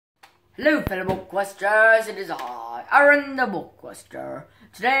Hello fellow BookQuesters, it is I, Aaron the BookQuester.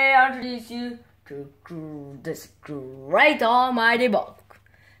 Today I introduce you to this great almighty book,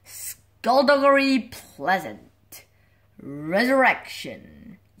 Skulduggery Pleasant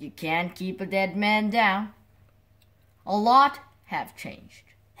Resurrection. You can't keep a dead man down. A lot have changed.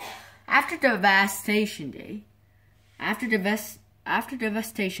 After Devastation Day,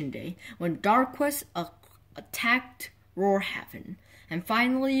 when Darkness attacked Roarhaven and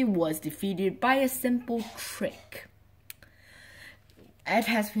finally was defeated by a simple trick. It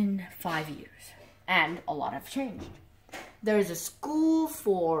has been 5 years, and a lot have changed. There is a school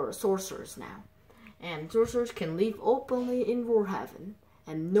for sorcerers now, and sorcerers can live openly in Roarhaven,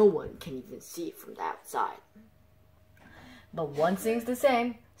 and no one can even see it from the outside. But one thing's the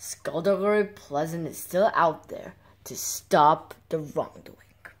same, Skulduggery Pleasant is still out there to stop the wrongdoing.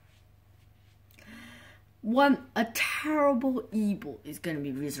 A terrible evil is going to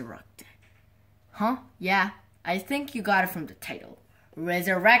be resurrected. Huh? Yeah, I think you got it from the title.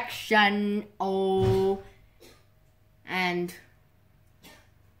 Resurrection. Oh. And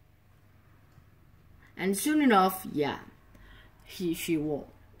soon enough, yeah, she won't.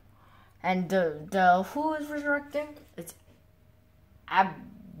 And the who is resurrecting? It's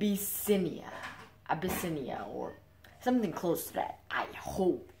Abyssinia, or something close to that, I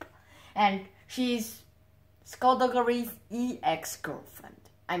hope. And she's Skulduggery's ex-girlfriend.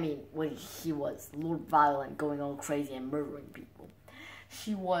 I mean, when he was Lord Violent, going all crazy and murdering people.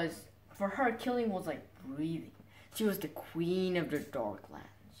 For her, killing was like breathing. She was the queen of the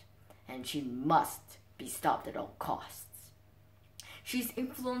Darklands, and she must be stopped at all costs. She's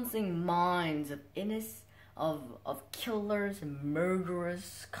influencing minds of killers and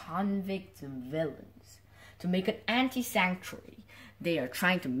murderers, convicts and villains to make an anti-sanctuary. They are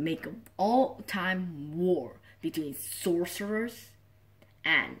trying to make an all-time war between sorcerers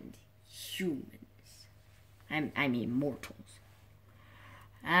and humans. I mean mortals.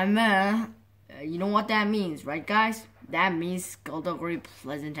 You know what that means, right guys? That means Skulduggery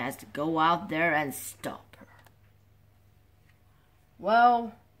Pleasant has to go out there and stop her.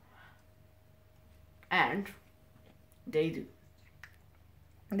 Well, and they do.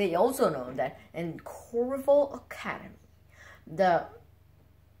 They also know that in Corval Academy,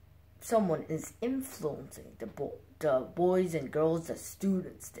 someone is influencing the boys and girls, the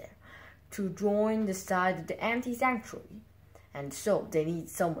students there, to join the side of the anti-sanctuary, and so they need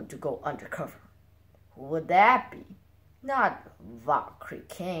someone to go undercover. Who would that be? Not Valkyrie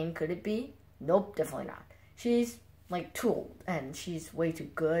Kane, could it be? Nope, definitely not. She's like too old, and she's way too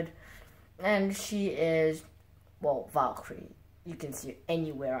good, and she is, well, Valkyrie. You can see her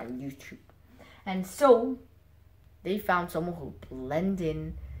anywhere on YouTube. And so they found someone who blend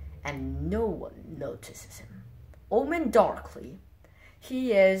in and no one notices him. Omen Darkly.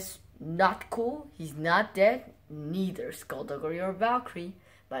 He is not cool. He's not dead. Neither Skulduggery or Valkyrie.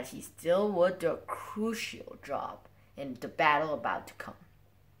 But he still would do a crucial job in the battle about to come.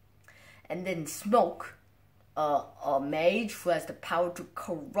 And then Smoke. A mage who has the power to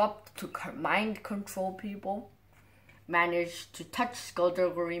mind control people. Managed to touch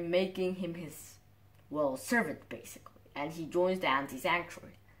Skulduggery, making him his, well, servant basically, and he joins the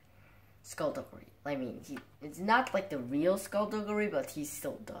anti-sanctuary. Skulduggery. I mean, it's not like the real Skulduggery, but he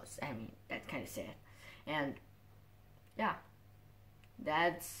still does. I mean, that's kind of sad. And yeah,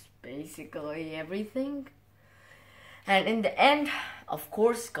 that's basically everything. And in the end, of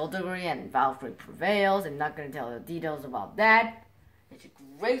course, Skulduggery and Valkyrie prevails. I'm not going to tell the details about that. It's a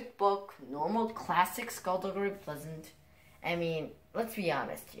great book, normal classic Skulduggery Pleasant. I mean, let's be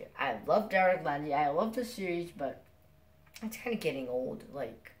honest here. I love Derek Landy. I love the series, but it's kind of getting old.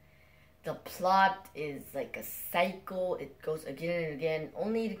 Like, the plot is like a cycle. It goes again and again.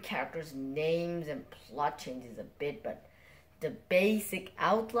 Only the characters' names and plot changes a bit, but the basic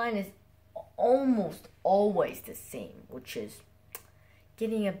outline is almost always the same, which is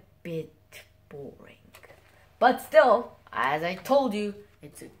getting a bit boring. But still, as I told you,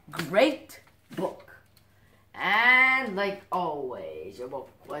 it's a great book. And like always, your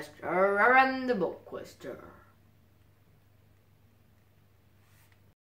BookQuester and the BookQuester.